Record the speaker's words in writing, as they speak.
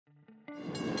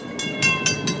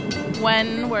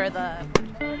When were the...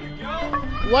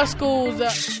 What schools...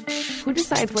 Who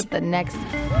decides what the next...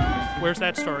 Where's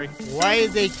that story? Why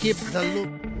they keep the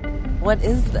loop? What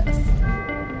is this?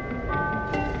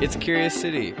 It's Curious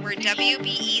City, where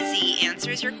WBEZ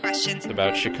answers your questions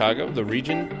about Chicago, the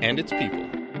region, and its people.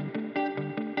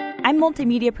 I'm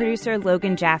multimedia producer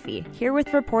Logan Jaffe, here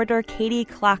with reporter Katie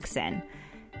Clarkson.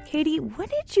 Katie,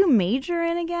 what did you major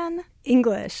in again?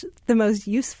 English, the most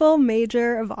useful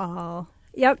major of all.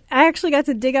 Yep, I actually got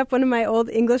to dig up one of my old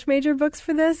English major books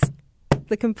for this.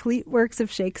 The Complete Works of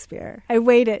Shakespeare. I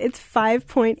weighed it. It's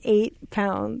 5.8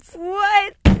 pounds.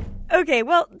 What? Okay,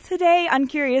 well, today on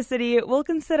Curious City, we'll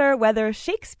consider whether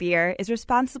Shakespeare is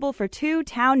responsible for 2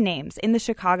 town names in the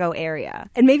Chicago area.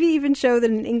 And maybe even show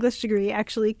that an English degree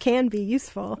actually can be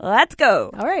useful. Let's go.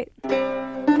 All right.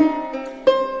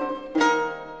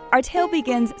 Our tale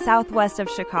begins southwest of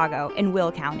Chicago in Will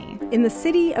County. In the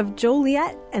city of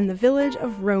Joliet and the village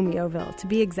of Romeoville, to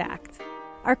be exact.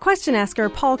 Our question asker,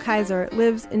 Paul Kaiser,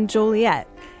 lives in Joliet,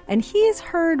 and he's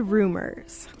heard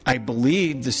rumors. I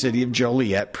believe the city of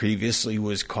Joliet previously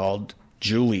was called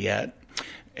Juliet,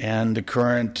 and the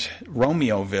current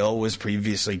Romeoville was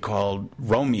previously called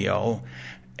Romeo,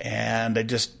 and I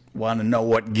just want to know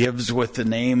what gives with the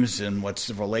names and what's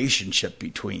the relationship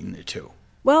between the two.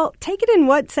 Well, take it in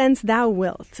what sense thou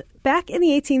wilt. Back in the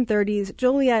 1830s,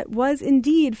 Joliet was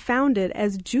indeed founded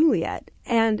as Juliet,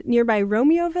 and nearby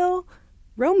Romeoville,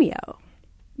 Romeo.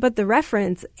 But the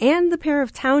reference and the pair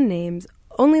of town names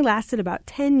only lasted about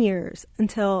 10 years,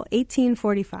 until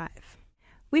 1845.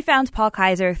 We found Paul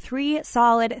Kaiser 3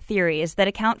 solid theories that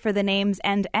account for the names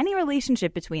and any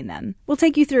relationship between them. We'll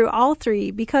take you through all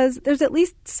 3 because there's at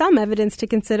least some evidence to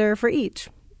consider for each.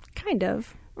 Kind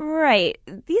of. Right.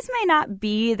 These may not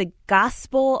be the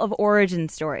gospel of origin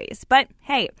stories, but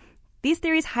hey, these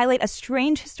theories highlight a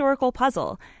strange historical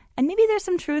puzzle, and maybe there's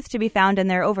some truth to be found in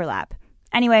their overlap.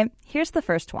 Anyway, here's the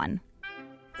first one.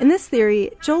 In this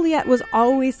theory, Joliet was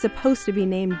always supposed to be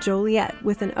named Joliet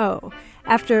with an O,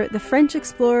 after the French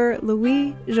explorer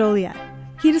Louis Joliet.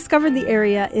 He discovered the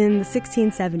area in the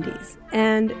 1670s,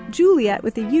 and Juliet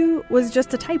with a U was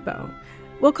just a typo.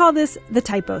 We'll call this the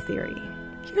typo theory.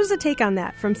 Here's a take on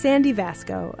that from Sandy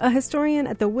Vasco, a historian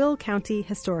at the Will County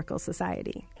Historical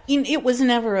Society. It was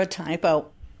never a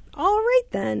typo. All right,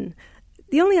 then.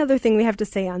 The only other thing we have to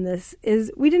say on this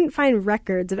is we didn't find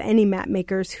records of any map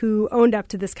makers who owned up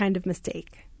to this kind of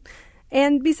mistake.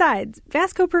 And besides,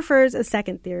 Vasco prefers a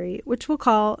second theory, which we'll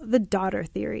call the daughter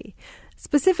theory,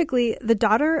 specifically the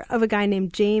daughter of a guy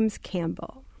named James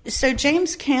Campbell. So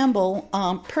James Campbell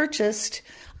purchased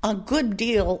a good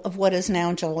deal of what is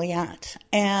now Joliet,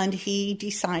 and he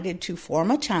decided to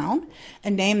form a town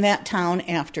and name that town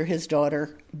after his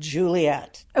daughter,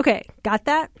 Juliet. Okay, got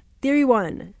that? Theory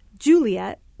 1,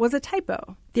 Juliet was a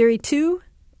typo. Theory 2,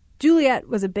 Juliet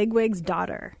was a bigwig's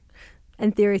daughter.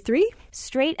 And theory 3?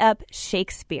 Straight up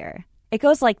Shakespeare. It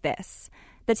goes like this.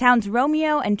 The towns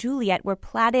Romeo and Juliet were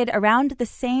platted around the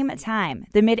same time,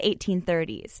 the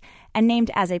mid-1830s, and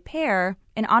named as a pair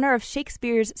in honor of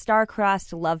Shakespeare's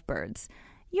star-crossed lovebirds.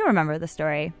 You remember the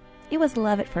story. It was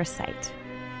love at first sight.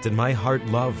 Did my heart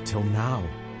love till now?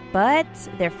 But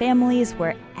their families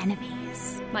were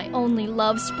enemies. My only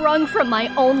love sprung from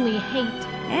my only hate.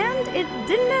 And it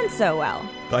didn't end so well.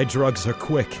 Thy drugs are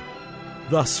quick.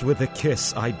 Thus with a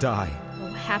kiss I die. Oh,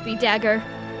 happy dagger,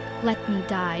 let me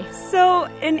die. So,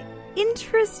 an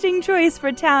interesting choice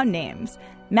for town names.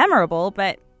 Memorable,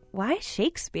 but why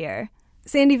Shakespeare?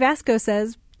 Sandy Vasco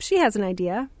says she has an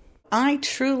idea. I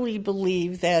truly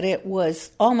believe that it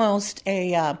was almost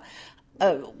an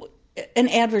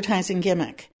advertising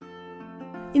gimmick.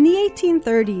 In the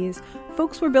 1830s,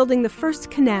 folks were building the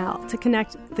first canal to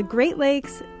connect the Great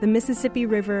Lakes, the Mississippi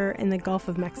River, and the Gulf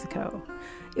of Mexico.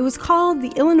 It was called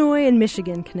the Illinois and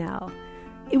Michigan Canal.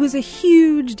 It was a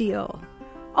huge deal.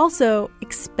 Also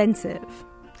expensive.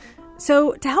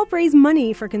 So, to help raise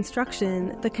money for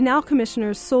construction, the canal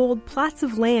commissioners sold plots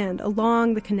of land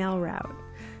along the canal route.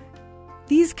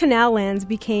 These canal lands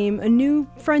became a new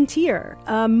frontier,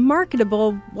 a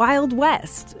marketable Wild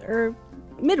West, or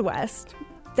Midwest.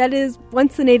 That is,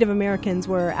 once the Native Americans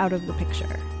were out of the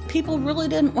picture. People really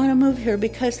didn't want to move here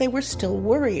because they were still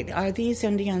worried. Are these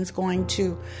Indians going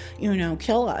to,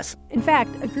 kill us? In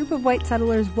fact, a group of white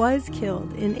settlers was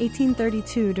killed in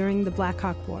 1832 during the Black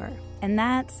Hawk War. And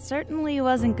that certainly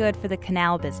wasn't good for the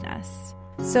canal business.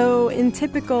 So, in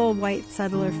typical white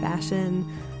settler fashion,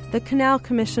 the canal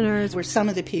commissioners were some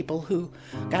of the people who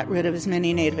got rid of as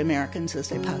many Native Americans as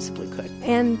they possibly could.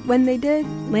 And when they did,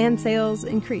 land sales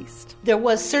increased. There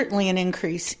was certainly an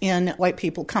increase in white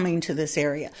people coming to this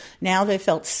area. Now they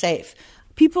felt safe.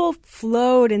 People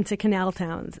flowed into canal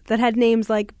towns that had names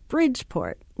like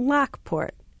Bridgeport,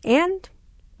 Lockport, and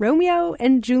Romeo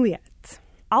and Juliet.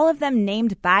 All of them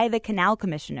named by the canal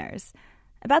commissioners.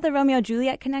 About the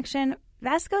Romeo-Juliet connection,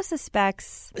 Vasco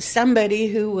suspects somebody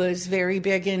who was very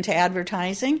big into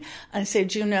advertising. I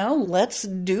said, let's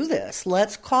do this.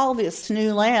 Let's call this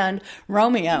new land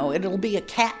Romeo. It'll be a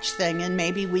catch thing, and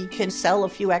maybe we can sell a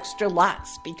few extra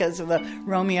lots because of the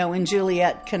Romeo and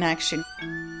Juliet connection.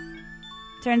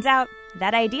 Turns out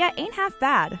that idea ain't half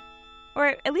bad.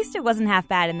 Or at least it wasn't half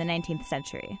bad in the 19th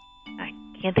century. I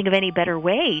can't think of any better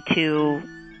way to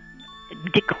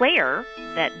declare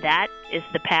that is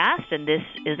the past and this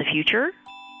is the future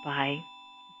by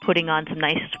putting on some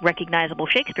nice, recognizable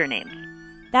Shakespeare names.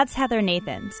 That's Heather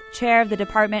Nathans, chair of the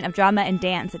Department of Drama and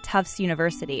Dance at Tufts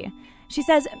University. She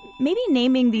says maybe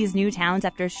naming these new towns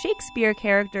after Shakespeare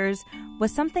characters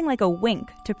was something like a wink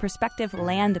to prospective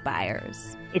land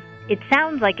buyers. It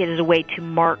sounds like it is a way to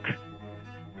mark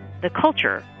the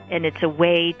culture, and it's a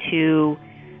way to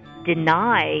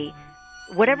deny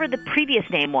whatever the previous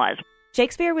name was.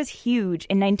 Shakespeare was huge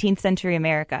in 19th century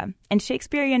America, and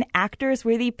Shakespearean actors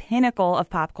were the pinnacle of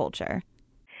pop culture.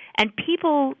 And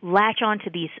people latch onto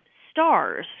these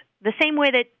stars the same way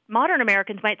that modern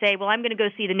Americans might say, well, I'm going to go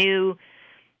see the new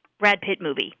Brad Pitt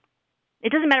movie.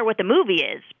 It doesn't matter what the movie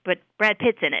is, but Brad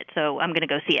Pitt's in it, so I'm going to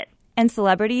go see it. And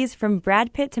celebrities from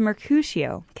Brad Pitt to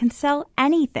Mercutio can sell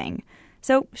anything.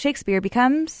 So Shakespeare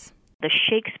becomes the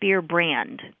Shakespeare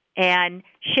brand. And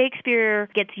Shakespeare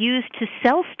gets used to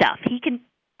sell stuff. He can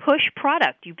push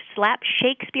product. You slap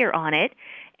Shakespeare on it,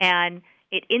 and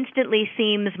it instantly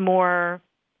seems more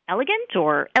elegant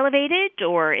or elevated,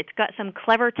 or it's got some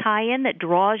clever tie-in that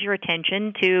draws your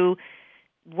attention to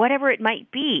whatever it might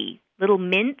be. Little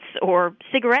mints or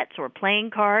cigarettes or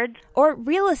playing cards. Or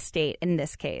real estate in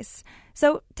this case.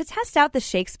 So to test out the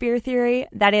Shakespeare theory,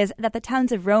 that is, that the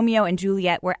towns of Romeo and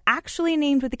Juliet were actually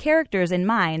named with the characters in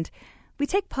mind, we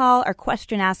take Paul, our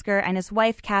question asker, and his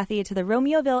wife, Kathy, to the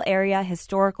Romeoville Area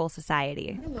Historical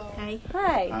Society. Hello.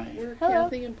 Hi. We're Hello.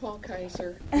 Kathy and Paul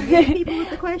Kaiser. People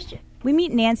with the question. We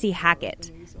meet Nancy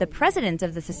Hackett, the president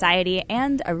of the society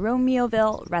and a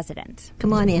Romeoville resident.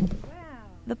 Come on in.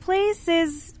 The place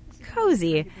is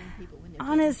cozy.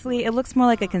 Honestly, it looks more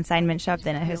like a consignment shop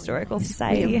than a historical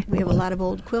society. We have a lot of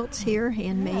old quilts here,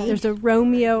 handmade. There's a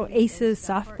Romeo Aces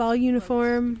softball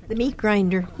uniform. The meat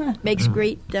grinder makes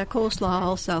great coleslaw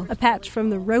also. A patch from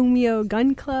the Romeo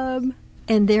Gun Club.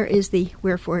 And there is the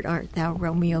Wherefore Art Thou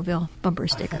Romeoville bumper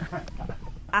sticker.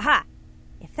 Aha!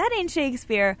 If that ain't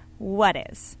Shakespeare, what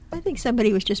is? I think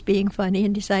somebody was just being funny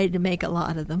and decided to make a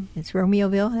lot of them. It's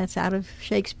Romeoville, that's out of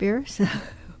Shakespeare, so...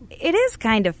 It is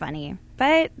kind of funny,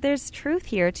 but there's truth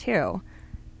here, too.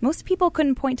 Most people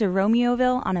couldn't point to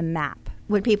Romeoville on a map.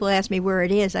 When people ask me where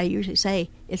it is, I usually say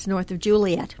it's north of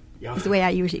Juliet. That's the way I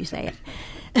usually say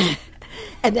it.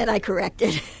 And then I correct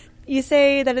it. You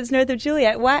say that it's north of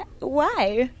Juliet.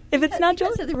 Why? If it's not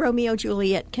Juliet? Because of the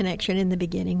Romeo-Juliet connection in the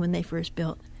beginning when they first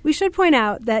built. We should point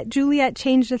out that Juliet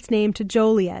changed its name to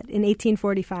Joliet in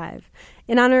 1845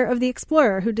 in honor of the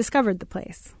explorer who discovered the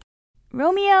place.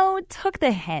 Romeo took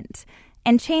the hint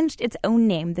and changed its own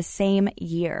name the same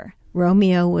year.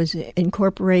 Romeo was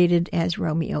incorporated as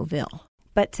Romeoville.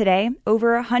 But today,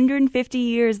 over 150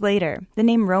 years later, the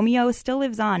name Romeo still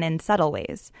lives on in subtle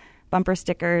ways. Bumper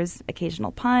stickers,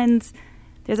 occasional puns.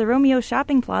 There's a Romeo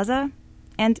shopping plaza.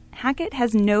 And Hackett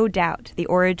has no doubt the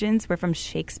origins were from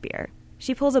Shakespeare.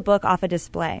 She pulls a book off a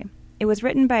display. It was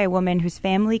written by a woman whose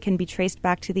family can be traced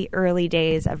back to the early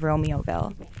days of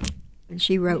Romeoville. And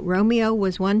she wrote, Romeo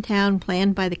was one town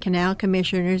planned by the canal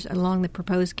commissioners along the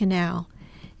proposed canal.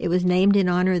 It was named in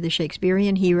honor of the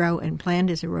Shakespearean hero and planned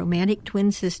as a romantic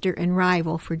twin sister and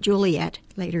rival for Juliet,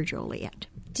 later Joliet.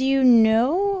 Do you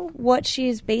know what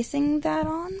she's basing that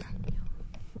on?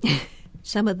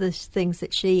 Some of the things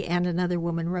that she and another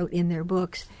woman wrote in their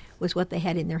books was what they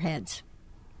had in their heads.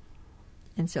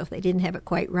 And so if they didn't have it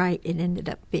quite right, it ended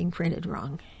up being printed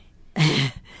wrong.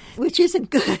 Which isn't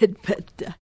good,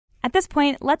 but... At this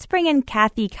point, let's bring in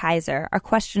Kathy Kaiser, our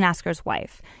question asker's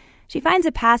wife. She finds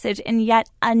a passage in yet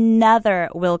another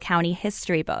Will County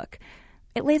history book.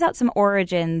 It lays out some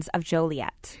origins of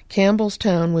Joliet.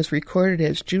 Campbellstown was recorded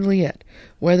as Juliet,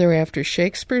 whether after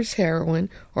Shakespeare's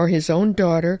heroine or his own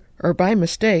daughter, or by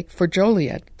mistake for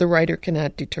Joliet, the writer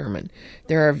cannot determine.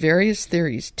 There are various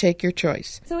theories. Take your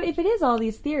choice. So if it is all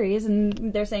these theories,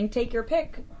 and they're saying take your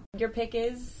pick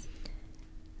is...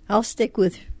 I'll stick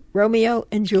with Romeo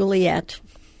and Juliet.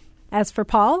 As for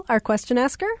Paul, our question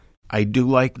asker? I do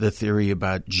like the theory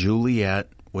about Juliet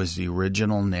was the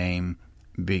original name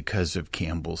because of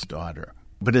Campbell's daughter.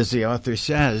 But as the author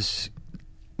says,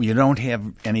 you don't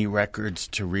have any records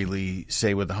to really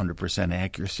say with 100%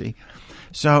 accuracy.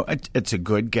 So it's a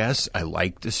good guess. I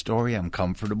like the story. I'm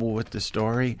comfortable with the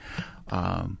story.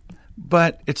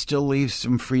 But it still leaves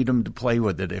some freedom to play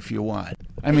with it if you want.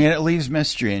 I mean, it leaves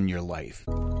mystery in your life.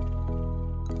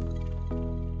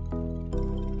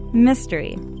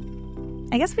 Mystery.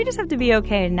 I guess we just have to be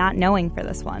okay not knowing for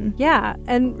this one. Yeah,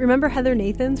 and remember Heather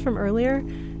Nathans from earlier?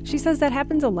 She says that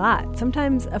happens a lot.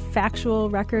 Sometimes a factual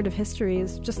record of history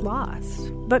is just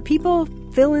lost. But people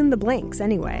fill in the blanks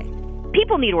anyway.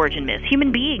 People need origin myths.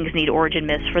 Human beings need origin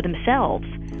myths for themselves.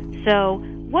 So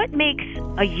what makes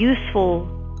a useful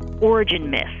origin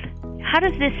myth? How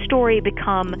does this story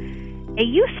become a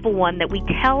useful one that we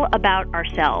tell about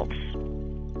ourselves,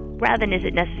 rather than is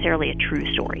it necessarily a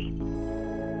true story?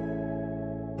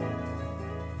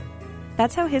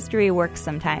 That's how history works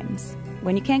sometimes.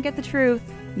 When you can't get the truth,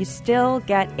 you still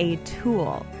get a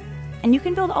tool. And you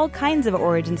can build all kinds of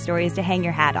origin stories to hang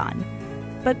your hat on.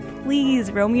 But please,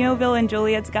 Romeoville and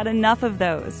Juliet's got enough of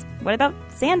those. What about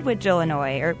Sandwich,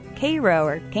 Illinois, or Cairo,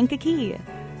 or Kankakee?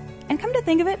 And come to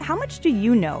think of it, how much do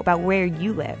you know about where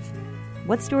you live?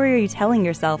 What story are you telling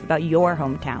yourself about your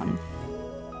hometown?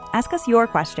 Ask us your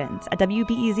questions at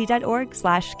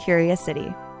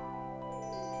wbez.org/CuriousCity.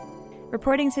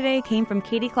 Reporting today came from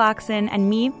Katie Clarkson and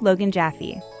me, Logan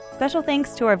Jaffe. Special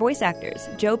thanks to our voice actors,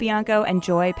 Joe Bianco and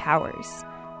Joy Powers.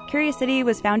 Curious City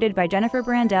was founded by Jennifer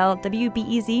Brandel,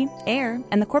 WBEZ, AIR,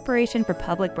 and the Corporation for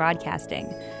Public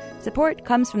Broadcasting. Support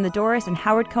comes from the Doris and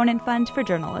Howard Conant Fund for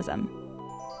Journalism.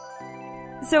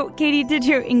 So, Katie, did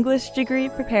your English degree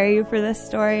prepare you for this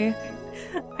story?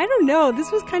 I don't know.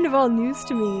 This was kind of all news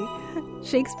to me.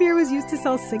 Shakespeare was used to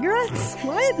sell cigarettes?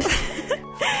 What?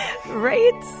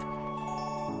 Right?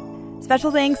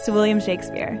 Special thanks to William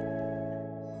Shakespeare.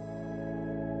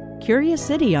 Curious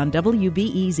City on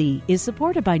WBEZ is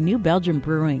supported by New Belgium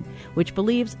Brewing, which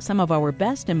believes some of our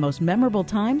best and most memorable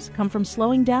times come from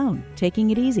slowing down, taking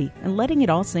it easy, and letting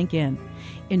it all sink in.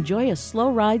 Enjoy a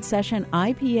slow ride session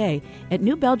IPA at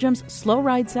New Belgium's Slow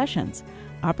Ride Sessions.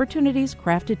 Opportunities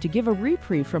crafted to give a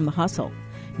reprieve from the hustle.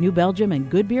 New Belgium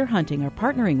and Good Beer Hunting are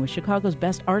partnering with Chicago's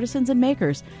best artisans and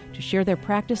makers to share their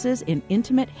practices in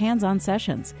intimate, hands-on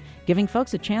sessions, giving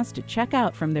folks a chance to check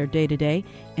out from their day-to-day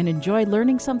and enjoy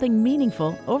learning something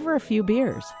meaningful over a few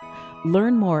beers.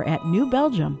 Learn more at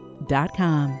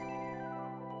newbelgium.com.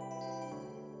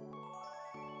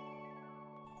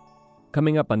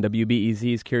 Coming up on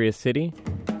WBEZ's Curious City,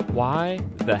 why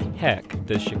the heck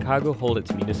does Chicago hold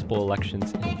its municipal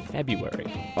elections in February?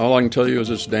 All I can tell you is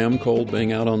it's damn cold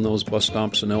being out on those bus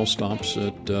stops and L stops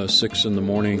at 6 in the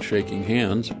morning shaking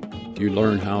hands. You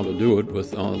learn how to do it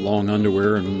with long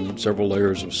underwear and several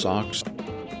layers of socks.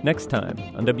 Next time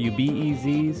on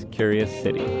WBEZ's Curious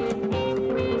City.